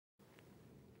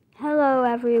Hello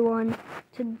everyone,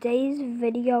 today's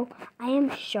video I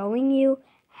am showing you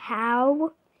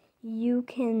how you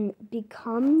can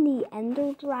become the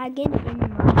Ender Dragon in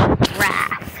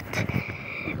Minecraft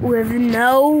with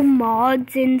no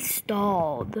mods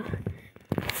installed.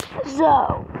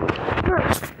 So,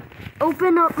 first,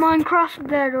 open up Minecraft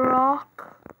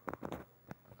Bedrock.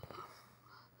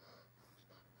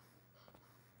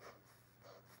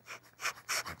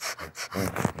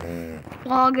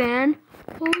 Log in.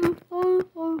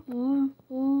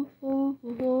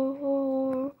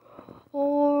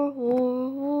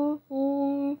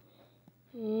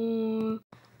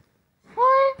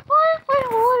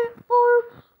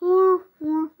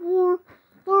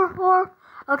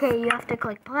 Okay, you have to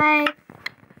click play.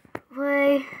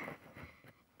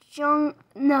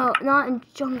 No, not in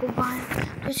jungle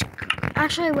biome. Just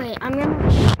actually wait. I'm gonna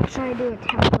try to do a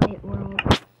template world.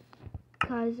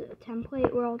 Because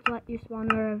template worlds let you spawn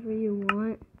wherever you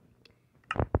want.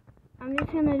 I'm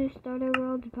just gonna do starter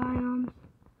world biomes.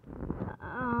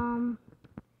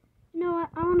 You know what?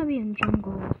 I wanna be in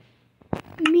jungle.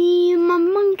 Me and my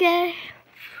monkey.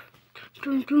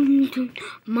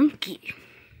 Monkey.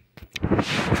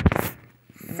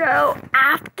 So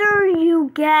after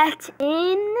you get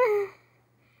in,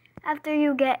 After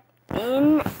you get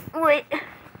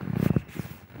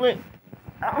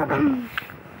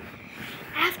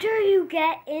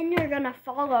in, you're gonna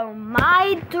follow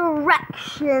my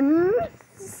directions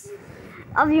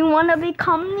if you want to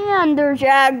become the Ender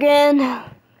Dragon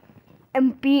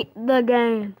and beat the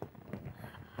game.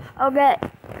 Okay,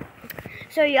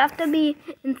 so you have to be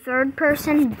in third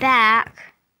person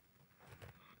back,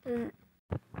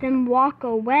 then walk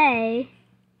away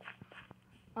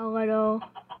a little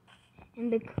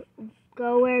and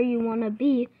go where you want to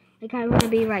be. Like I want to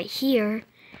be right here.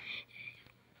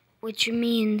 Which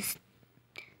means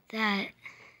that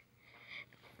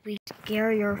we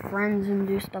scare your friends and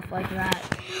do stuff like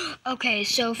that. Okay,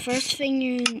 so first thing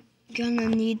you're gonna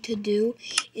need to do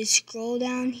is scroll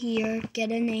down here, get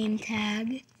a name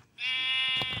tag,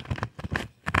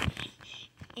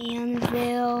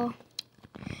 anvil,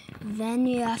 then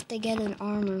you have to get an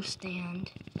armor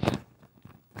stand.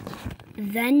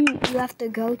 Then you have to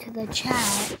go to the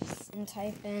chat and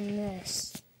type in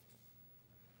this.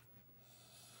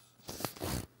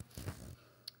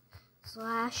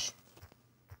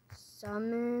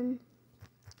 /summon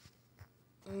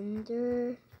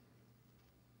Ender.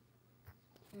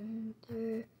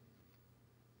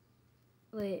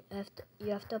 Wait, you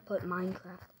have to put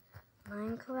Minecraft.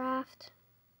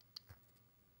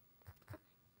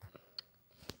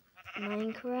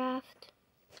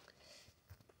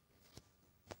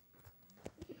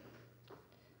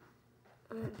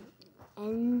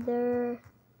 Ender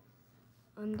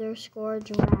 _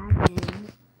 dragon.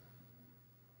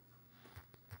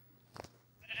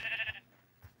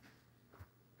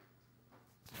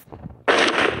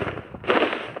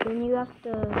 Then you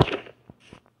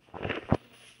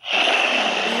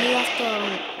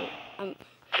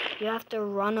have to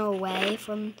run away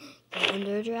from the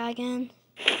Ender Dragon.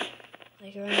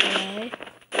 Like run away.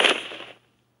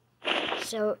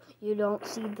 So you don't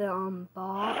see the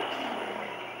box.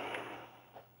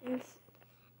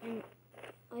 And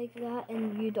like that,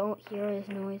 and you don't hear his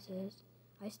noises.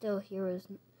 I still hear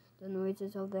the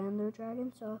noises of the Ender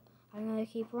Dragon, so I'm gonna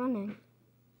keep running.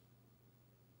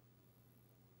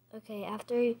 Okay,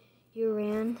 after you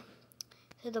ran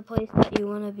to the place that you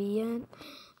want to be in,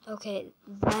 okay,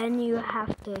 then you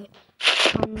have to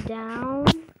come down.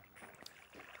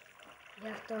 You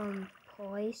have to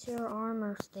place your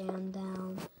armor stand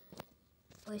down.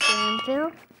 Place your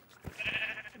anvil.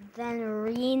 Then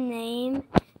rename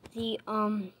the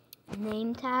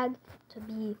name tag to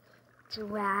be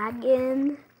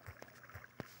dragon.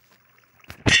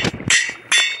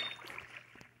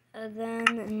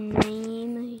 Then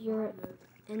name your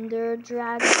Ender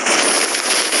Dragon.